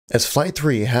As Flight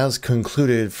 3 has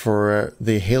concluded for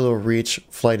the Halo Reach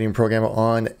flighting program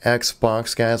on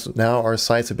Xbox, guys, now our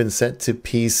sights have been set to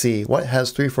PC. What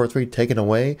has 343 taken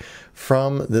away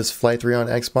from this Flight 3 on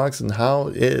Xbox, and how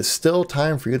it is still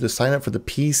time for you to sign up for the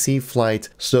PC flight?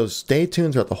 So stay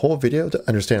tuned throughout the whole video to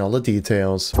understand all the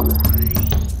details.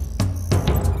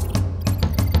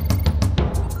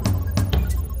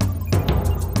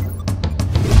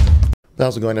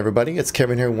 How's it going, everybody? It's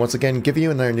Kevin here once again, giving you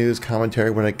another news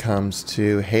commentary when it comes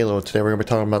to Halo. Today we're going to be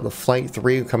talking about the Flight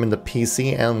 3 coming to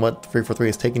PC and what 343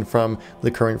 is taking from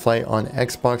the current flight on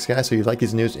Xbox, guys. So if you like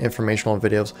these news informational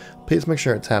videos, please make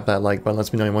sure to tap that like button.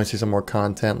 Let me know you want to see some more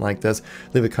content like this.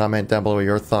 Leave a comment down below what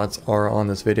your thoughts are on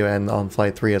this video and on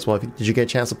Flight 3 as well. Did you get a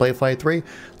chance to play Flight 3?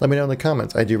 Let me know in the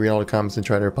comments. I do read all the comments and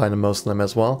try to reply to most of them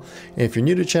as well. And if you're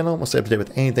new to the channel, want to stay up to date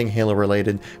with anything Halo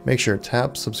related, make sure to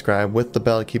tap subscribe with the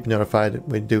bell to keep you notified when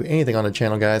we do anything on the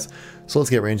channel, guys. So let's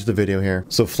get right into the video here.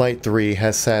 So Flight 3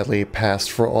 has sadly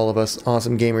passed for all of us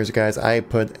awesome gamers, guys. I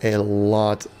put a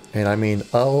lot, and I mean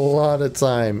a lot of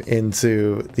time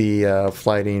into the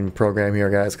flighting program here,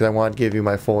 guys, because I want to give you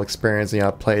my full experience. You know,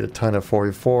 I played a ton of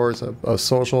 44s, of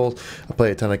socials, I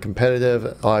played a ton of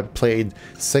competitive, I played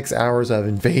 6 hours of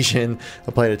Invasion,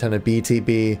 I played a ton of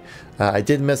BTB. I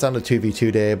did miss on the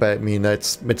 2v2 day, but I mean,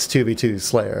 it's 2v2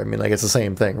 Slayer. I mean, like, it's the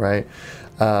same thing, right?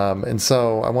 And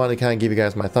so I wanted to kind of give you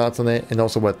guys my thoughts on it, and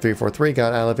also what 343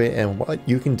 got out of it, and what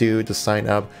you can do to sign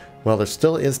up. Well, there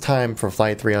still is time for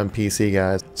Flight 3 on PC,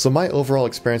 guys. So my overall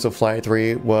experience of Flight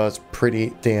 3 was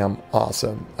pretty damn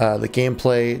awesome. The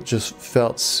gameplay just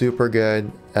felt super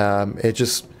good. It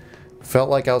just felt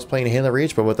like I was playing Halo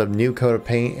Reach, but with a new coat of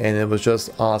paint, and it was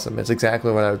just awesome. It's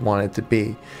exactly what I wanted it to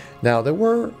be. Now, there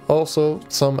were also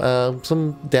some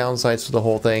downsides to the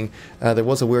whole thing. There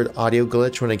was a weird audio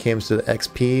glitch when it came to the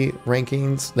XP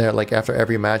rankings. There, like, after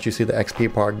every match, you see the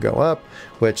XP part go up,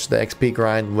 which the XP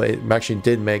grind actually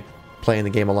did make playing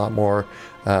the game a lot more,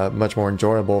 much more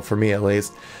enjoyable for me at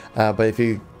least. But if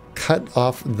you cut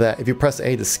off that, if you press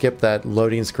A to skip that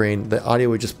loading screen, the audio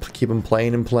would just keep them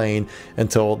playing and playing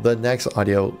until the next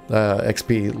audio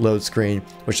XP load screen,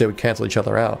 which they would cancel each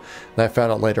other out. And I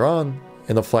found out later on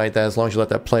in the flight that as long as you let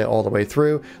that play all the way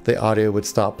through, the audio would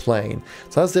stop playing.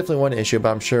 So that's definitely one issue,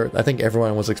 but I think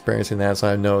everyone was experiencing that, so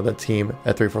I know the team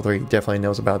at 343 definitely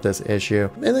knows about this issue.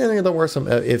 And then there were some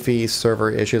iffy server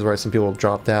issues where some people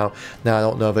dropped out. Now, I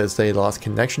don't know if it's they lost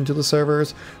connection to the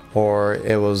servers, or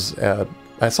it was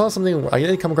I saw something, I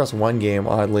did come across one game,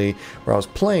 oddly, where I was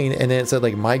playing and it said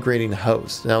like migrating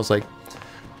hosts, and I was like,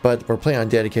 but we're playing on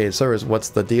dedicated servers, what's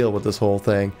the deal with this whole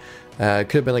thing? It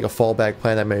could have been like a fallback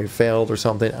plan that maybe failed or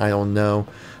something, I don't know.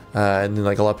 And then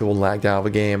like a lot of people lagged out of a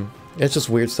game. It's just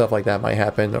weird stuff like that might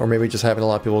happen, or maybe just having a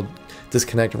lot of people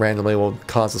disconnect randomly will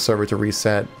cause the server to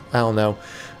reset, I don't know.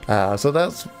 So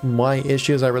that's my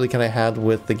issues I really kind of had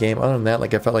with the game. Other than that,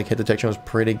 like, I felt like hit detection was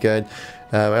pretty good.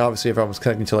 Obviously, if I was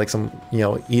connecting to like some, you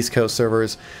know, East Coast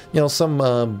servers, you know,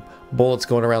 some bullets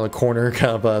going around the corner,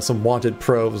 kind of some wanted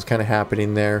probes kind of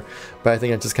happening there. But I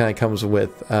think it just kind of comes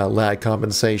with lag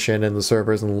compensation in the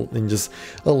servers, and just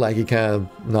a laggy kind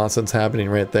of nonsense happening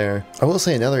right there. I will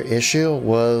say another issue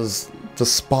was the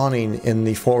spawning in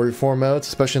the 4v4 modes,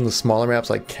 especially in the smaller maps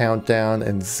like Countdown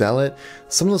and Zealot.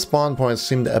 Some of the spawn points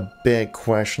seemed a bit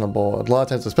questionable. A lot of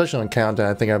times, especially on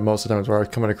Countdown, I think most of the times where I was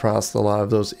coming across a lot of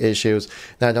those issues.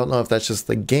 Now, I don't know if that's just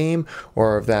the game,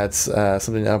 or if that's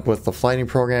something up with the flighting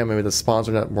program. Maybe the spawns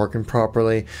are not working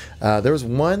properly. There was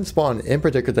one spawn in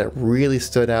particular that really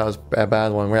stood out as a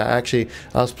bad one, where I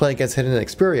was playing against Hidden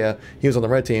Xperia. He was on the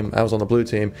red team, I was on the blue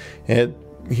team, and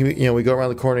you know, we go around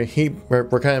the corner,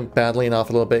 we're kind of battling off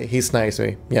a little bit, he snipes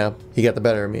me, yeah, he got the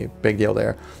better of me, big deal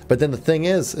there. But then the thing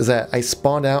is that I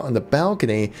spawned out on the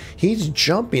balcony, he's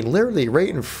jumping literally right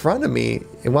in front of me,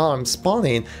 and while I'm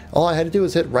spawning, all I had to do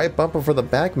was hit right bumper for the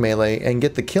back melee and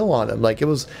get the kill on him. Like, it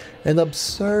was an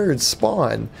absurd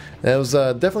spawn. It was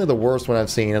definitely the worst one I've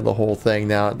seen of the whole thing.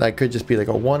 Now, that could just be like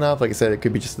a one-off, like I said, it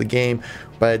could be just the game,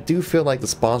 but I do feel like the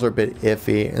spawns are a bit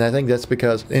iffy, and I think that's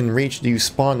because in Reach, you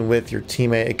spawn with your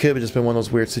teammate. It could have just been one of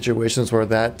those weird situations where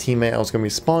that teammate I was going to be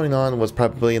spawning on was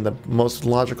probably in the most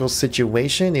logical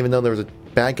situation, even though there was a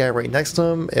bad guy right next to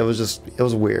him. It was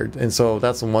weird. And so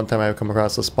that's the one time I've come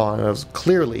across a spawn, and it was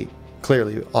clearly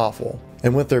awful.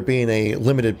 And with there being a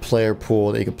limited player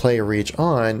pool that you could play Reach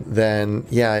on, then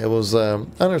yeah, it was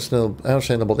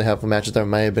understandable to have matches that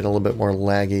might have been a little bit more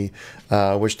laggy.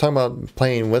 Which, talking about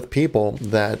playing with people,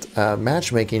 that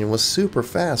matchmaking was super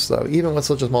fast though, even with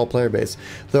such a small player base.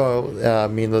 Though, I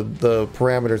mean, the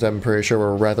parameters, I'm pretty sure,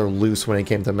 were rather loose when it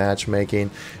came to matchmaking,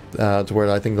 to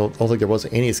where I don't think there was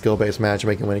any skill-based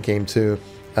matchmaking when it came to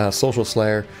Social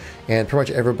Slayer, and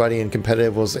pretty much everybody in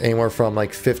competitive was anywhere from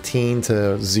like 15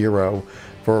 to 0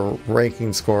 for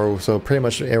ranking score, so pretty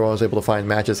much everyone was able to find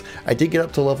matches. I did get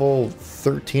up to level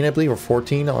 13, I believe, or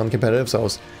 14 on competitive, so I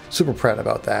was super proud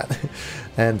about that.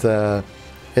 And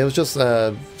it was just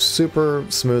a super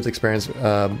smooth experience,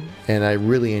 and I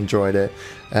really enjoyed it.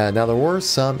 Now there were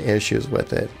some issues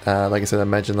with it. Like I said, I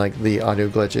mentioned like the audio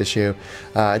glitch issue.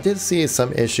 I did see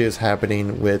some issues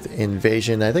happening with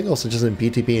Invasion, I think also just in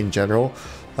BTB in general,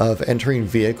 of entering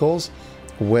vehicles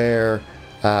where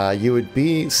you would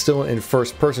be still in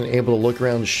first person, able to look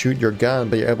around and shoot your gun,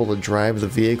 but you're able to drive the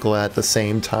vehicle at the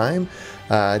same time.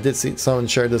 I did see someone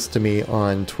shared this to me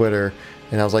on Twitter,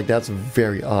 and I was like, that's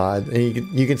very odd. And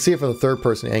you can see it from the third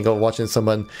person angle, watching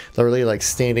someone literally like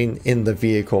standing in the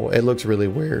vehicle. It looks really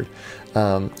weird.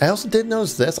 I also did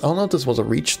notice this. I don't know if this was a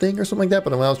Reach thing or something like that,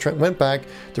 but when I was went back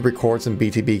to record some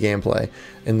BTB gameplay,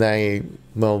 and I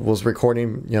was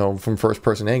recording, from first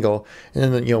person angle,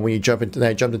 and then when you jump into,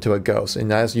 I jumped into a ghost,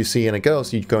 and as you see in a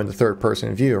ghost, you go into third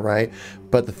person view, right?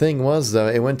 But the thing was though,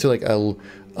 it went to like a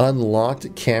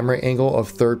unlocked camera angle of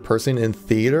third person in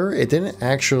theater. It didn't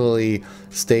actually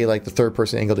stay like the third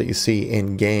person angle that you see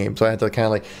in game, so I had to kind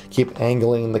of like keep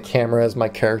angling the camera as my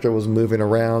character was moving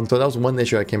around. So that was one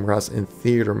issue I came across in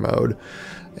theater mode.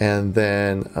 And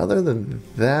then other than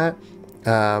that,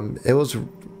 it was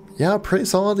a pretty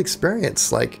solid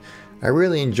experience. Like, I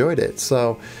really enjoyed it.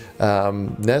 So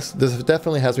this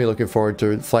definitely has me looking forward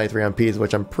to Flight 3 on PC,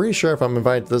 which I'm pretty sure if I'm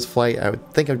invited to this flight, I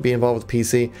would think I'd be involved with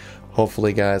PC.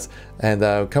 Hopefully, guys.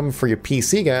 And coming for your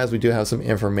PC guys, we do have some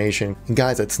information. And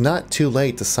guys, it's not too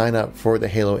late to sign up for the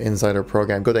Halo Insider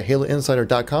program. Go to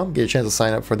haloinsider.com, get a chance to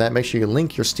sign up for that. Make sure you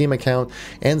link your Steam account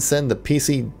and send the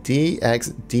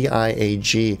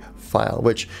PCDXDIAG file,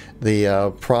 which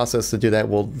the process to do that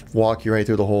will walk you right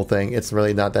through the whole thing. It's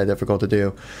really not that difficult to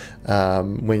do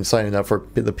when you're signing up for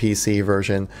the PC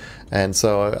version. And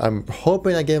so I'm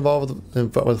hoping I get involved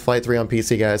with Flight 3 on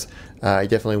PC, guys. I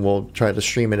definitely will try to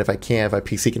stream it if I can, if my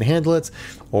PC can handle it,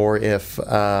 or if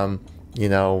I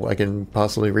can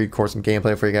possibly record some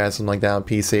gameplay for you guys, something like that on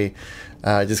PC.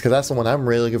 Just because that's the one I'm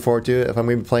really looking forward to. If I'm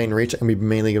going to be playing Reach, I'm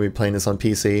mainly going to be playing this on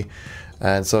PC.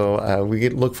 And so we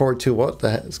look forward to what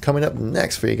is coming up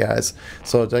next for you guys.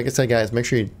 So like I said, guys, make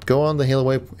sure you go on the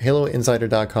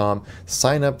haloinsider.com,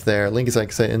 sign up there. Link is, like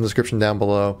I said, in the description down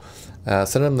below.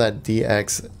 Send them that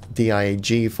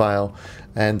DXDIAG file.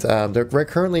 And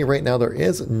currently, right now, there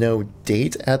is no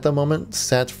date at the moment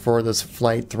set for this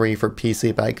Flight 3 for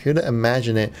PC, but I could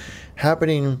imagine it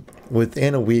happening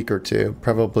within a week or two,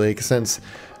 probably, since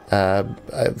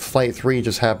Flight 3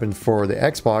 just happened for the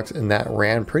Xbox, and that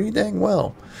ran pretty dang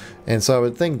well. And so I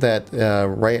would think that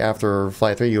right after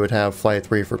Flight 3, you would have Flight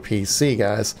 3 for PC,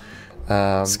 guys.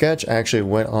 Sketch actually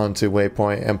went on to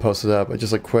Waypoint and posted up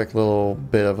just a quick little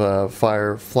bit of a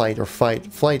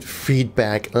flight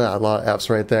feedback. A lot of F's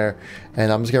right there.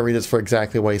 And I'm just going to read this for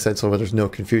exactly what he said so there's no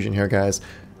confusion here, guys.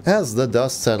 As the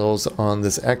dust settles on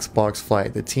this Xbox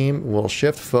flight, the team will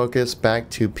shift focus back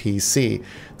to PC.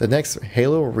 The next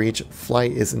Halo Reach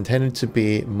flight is intended to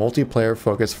be multiplayer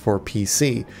focused for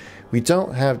PC. We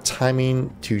don't have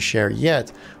timing to share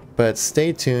yet, but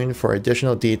stay tuned for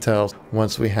additional details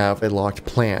once we have a locked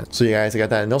plan. So you guys got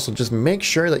that. And also just make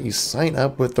sure that you sign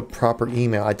up with the proper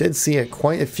email. I did see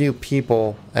quite a few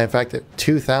people, in fact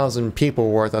 2,000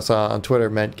 people worth I saw on Twitter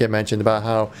get mentioned about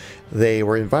how they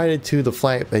were invited to the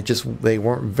flight, they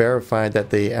weren't verified that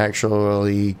they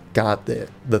actually got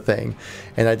the thing.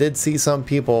 And I did see some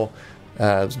people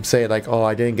say like, oh,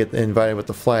 I didn't get invited with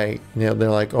the flight. They're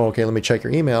like, oh, okay, let me check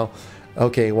your email.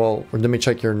 Okay, well, let me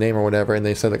check your name or whatever, and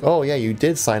they said like, oh yeah, you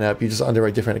did sign up, you just under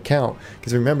a different account,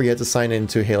 because remember, you have to sign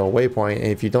into Halo Waypoint, and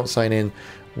if you don't sign in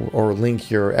or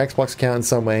link your Xbox account in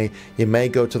some way, it may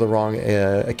go to the wrong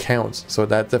account. So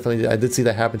that definitely, I did see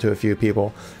that happen to a few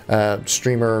people.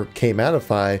 Streamer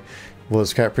K-Matify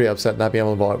was kind of pretty upset not being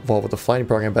able to involve with the flighting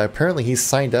program, but apparently he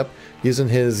signed up using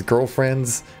his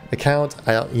girlfriend's account.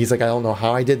 He's like, I don't know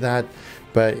how I did that,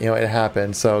 but it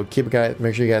happened. So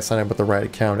make sure you guys sign up with the right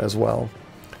account as well.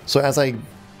 So as I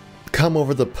come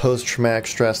over the post-traumatic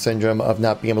stress syndrome of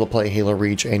not being able to play Halo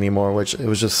Reach anymore, which it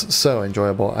was just so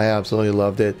enjoyable, I absolutely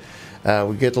loved it.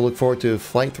 We get to look forward to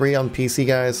Flight 3 on PC,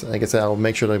 guys. Like I said, I'll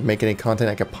make sure to make any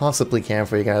content I possibly can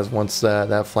for you guys once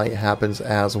that flight happens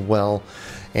as well.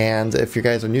 And if you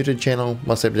guys are new to the channel,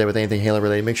 must stay up to date with anything Halo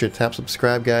related, make sure to tap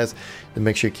subscribe, guys, and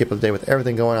make sure you keep up to date with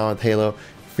everything going on with Halo.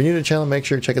 If you're new to the channel, make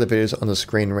sure to check out the videos on the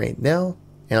screen right now,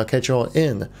 and I'll catch you all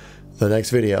in the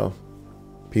next video.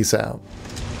 Peace out.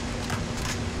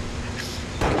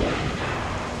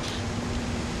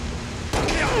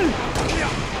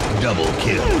 Double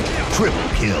kill. Triple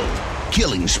kill.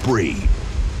 Killing spree.